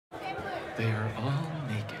They are all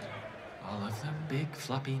naked. All of them, big,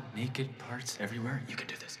 floppy, naked parts everywhere. You can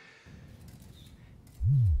do this.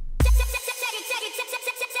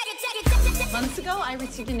 Months ago, I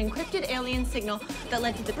received an encrypted alien signal that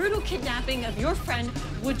led to the brutal kidnapping of your friend,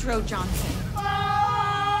 Woodrow Johnson.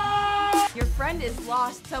 Your friend is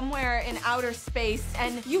lost somewhere in outer space,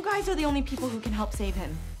 and you guys are the only people who can help save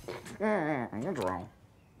him. Woodrow.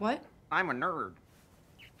 What? I'm a nerd.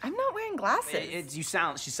 I'm not wearing glasses. She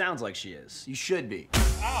sounds like she is. You should be.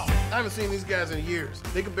 Ow! I haven't seen these guys in years.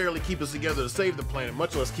 They could barely keep us together to save the planet,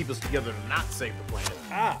 much less keep us together to not save the planet.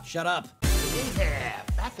 Ah! Shut up. Yeah,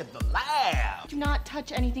 back at the lab. Do not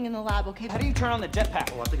touch anything in the lab, okay? How do you turn on the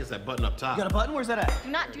jetpack? Oh, I think it's that button up top. You got a button? Where's that at? Do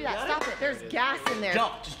not do that. Stop it. There's gas in there.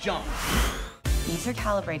 Jump. Just jump. These are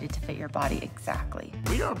calibrated to fit your body exactly.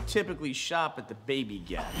 We don't typically shop at the Baby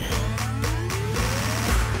Gap.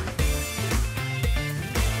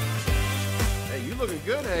 Hey, you looking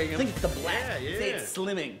good, Hagen. I think it's the black. Yeah. Say it's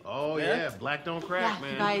slimming. Oh, yeah. Black don't crack,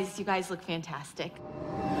 Yeah, man. you guys look fantastic.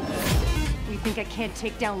 You think I can't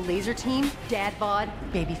take down Lazer Team? Dad bod,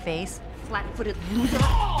 baby face, flat-footed loser.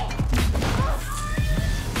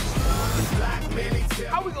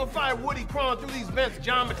 How we gonna find Woody crawling through these vents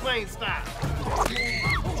John McClane style?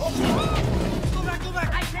 Go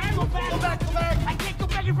back. I can't go back. Go back. I can't go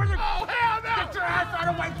back any further. Oh, hell no! Get your ass out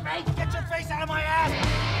of my face. Get your face out of my ass.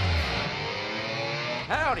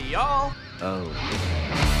 Howdy, y'all. Oh.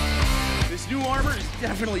 This new armor is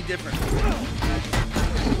definitely different.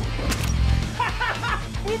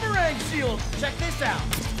 Boomerang shield. Check this out.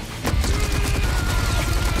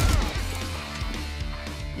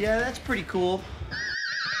 Yeah, that's pretty cool.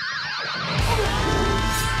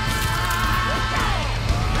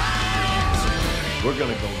 We're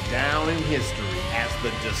gonna go down in history as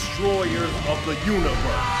the destroyers of the universe.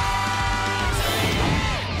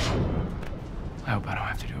 I hope I don't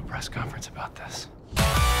have to do a press conference about this.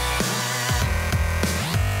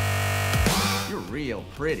 You're real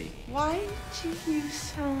pretty. Why do you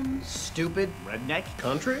sound Stupid, redneck,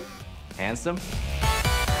 Country? handsome.